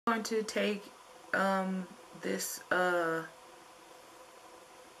I'm going to take this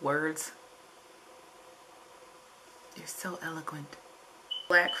words. You're so eloquent.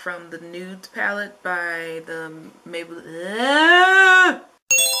 Black from the Nudes palette by the Maybelline.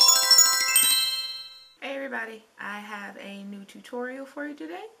 Hey everybody, I have a new tutorial for you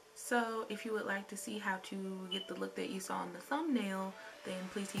today. So if you would like to see how to get the look that you saw in the thumbnail, then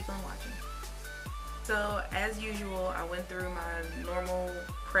please keep on watching. So as usual, I went through my normal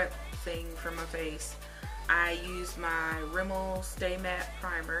prep thing for my face. I used my Rimmel Stay Matte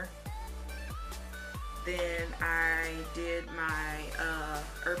Primer. Then I did my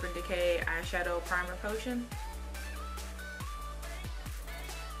Urban Decay Eyeshadow Primer Potion.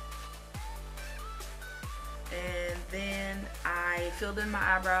 And then I filled in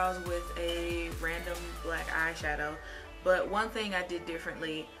my eyebrows with a random black eyeshadow. But one thing I did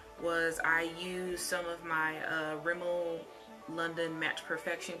differently was I used some of my Rimmel London Match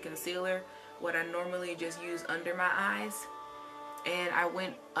Perfection Concealer, what I normally just use under my eyes. And I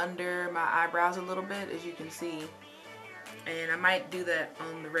went under my eyebrows a little bit, as you can see. And I might do that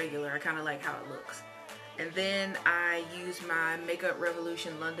on the regular. I kind of like how it looks. And then I used my Makeup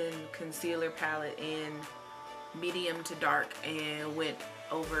Revolution London Concealer Palette in medium to dark and went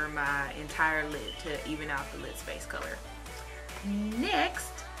over my entire lid to even out the lid space color.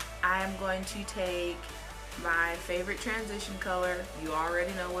 Next, I'm going to take my favorite transition color. You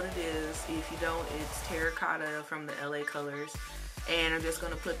already know what it is. If you don't, it's Terracotta from the LA Colors. And I'm just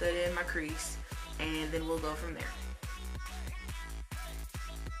going to put that in my crease and then we'll go from there.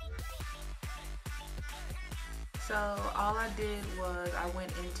 So all I did was I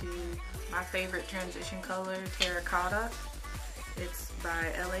went into my favorite transition color, Terracotta. It's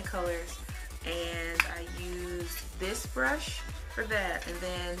by LA Colors, and I used this brush for that, and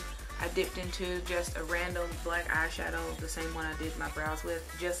then I dipped into just a random black eyeshadow, the same one I did my brows with,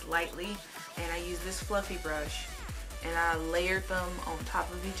 just lightly, and I used this fluffy brush and I layered them on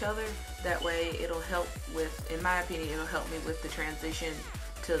top of each other. That way it'll help with, in my opinion, it'll help me with the transition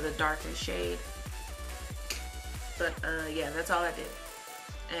to the darkest shade. But yeah, that's all I did.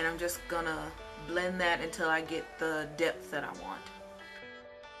 And I'm just gonna blend that until I get the depth that I want.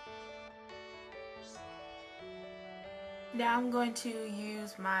 Now I'm going to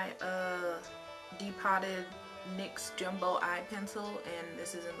use my depotted NYX Jumbo Eye Pencil, and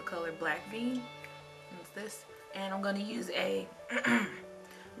this is in the color Black Bean. It's this. And I'm going to use a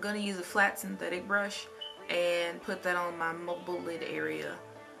flat synthetic brush and put that on my mobile lid area.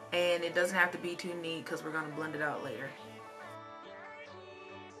 And it doesn't have to be too neat because we're going to blend it out later.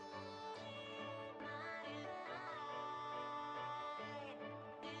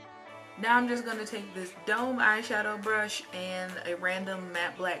 Now I'm just going to take this dome eyeshadow brush and a random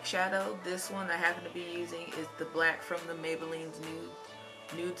matte black shadow. This one I happen to be using is the black from the Maybelline's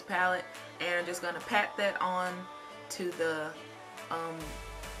Nudes palette. And I'm just going to pat that on to the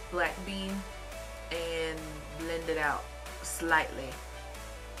black bean and blend it out slightly.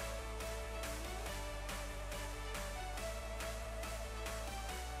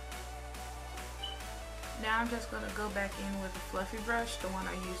 Now I'm just going to go back in with a fluffy brush, the one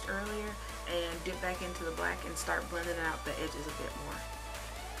I used earlier, and dip back into the black and start blending out the edges a bit more.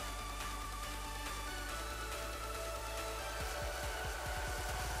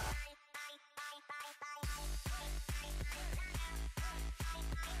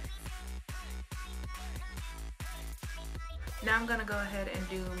 Now I'm going to go ahead and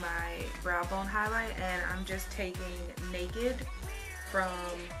do my brow bone highlight, and I'm just taking Naked from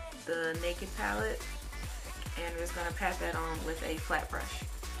the Naked palette, and I'm just going to pat that on with a flat brush.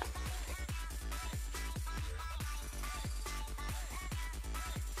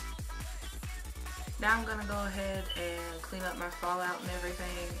 Now I'm going to go ahead and clean up my fallout and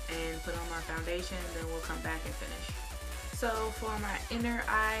everything and put on my foundation, then we'll come back and finish. So for my inner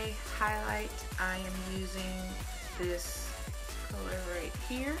eye highlight, I am using this color right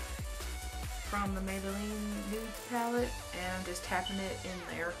here from the Maybelline Nudes palette, and I'm just tapping it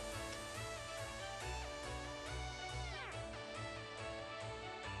in there.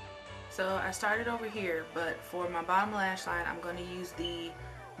 So I started over here, but for my bottom lash line, I'm going to use the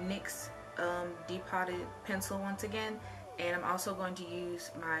NYX depotted pencil once again, and I'm also going to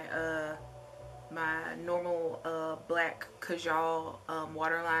use my my normal black Kajal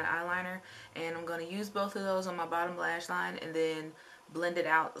waterline eyeliner, and I'm going to use both of those on my bottom lash line and then blend it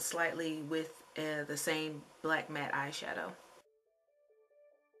out slightly with the same black matte eyeshadow.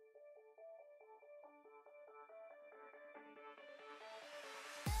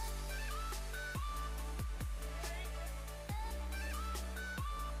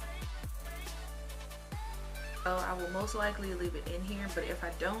 I will most likely leave it in here, but if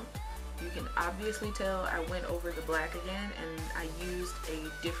I don't, you can obviously tell I went over the black again and I used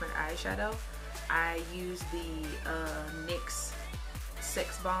a different eyeshadow. I used the NYX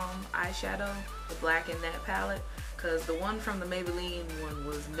Sex Bomb eyeshadow, the black in that palette, because the one from the Maybelline one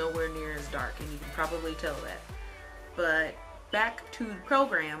was nowhere near as dark, and you can probably tell that. But back to the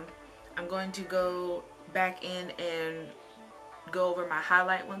program, I'm going to go back in and go over my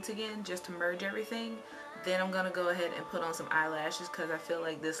highlight once again just to merge everything. Then I'm going to go ahead and put on some eyelashes because I feel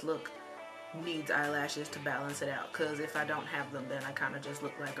like this look needs eyelashes to balance it out, because if I don't have them, then I kind of just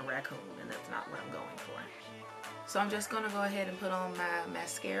look like a raccoon, and that's not what I'm going for. So I'm just going to go ahead and put on my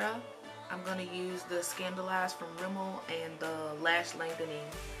mascara. I'm going to use the Scandeleyes from Rimmel and the Lash Lengthening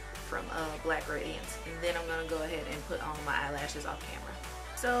from Black Radiance, and then I'm going to go ahead and put on my eyelashes off camera.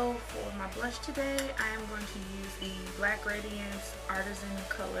 So for my blush today, I am going to use the Black Radiance Artisan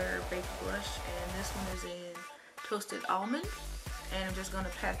Color Baked blush, and this one is in Toasted Almond, and I'm just going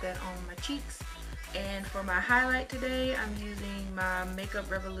to pat that on my cheeks. And for my highlight today, I'm using my Makeup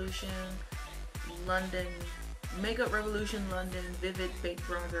Revolution London Vivid Baked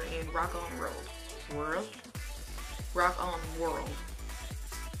Bronzer in Rock On World.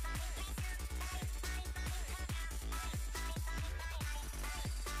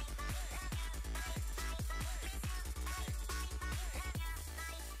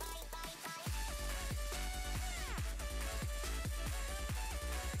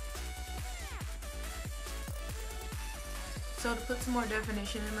 So to put some more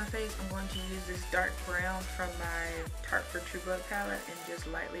definition in my face, I'm going to use this dark brown from my Tarte for True Blood palette and just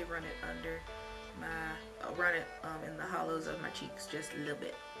lightly run it under my, in the hollows of my cheeks, just a little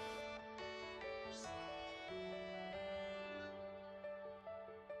bit.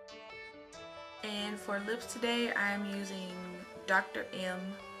 And for lips today, I'm using Dr.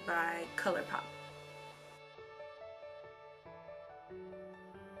 M by ColourPop.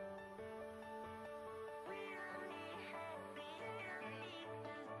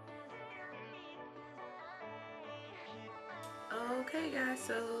 Okay guys,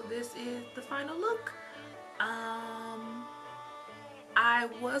 so this is the final look. I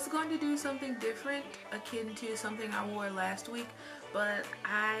was going to do something different akin to something I wore last week, but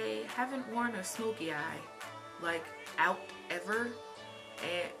I haven't worn a smoky eye like out ever,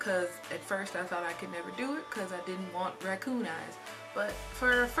 because at first I thought I could never do it because I didn't want raccoon eyes. But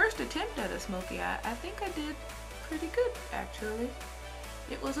for a first attempt at a smoky eye, I think I did pretty good actually.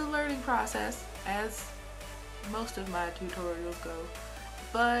 It was a learning process, as most of my tutorials go,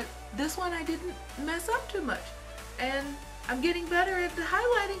 but this one I didn't mess up too much, and I'm getting better at the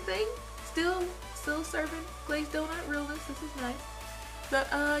highlighting thing. Still serving glazed donut realness. This is nice. But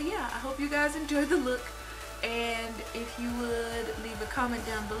yeah, I hope you guys enjoyed the look, and if you would leave a comment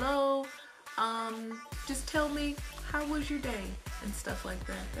down below, just tell me how was your day and stuff like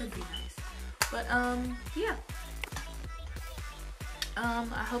that. That'd be nice. But yeah,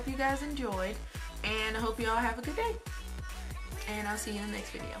 I hope you guys enjoyed, and I hope you all have a good day, and I'll see you in the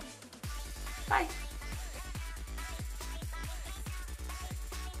next video. Bye.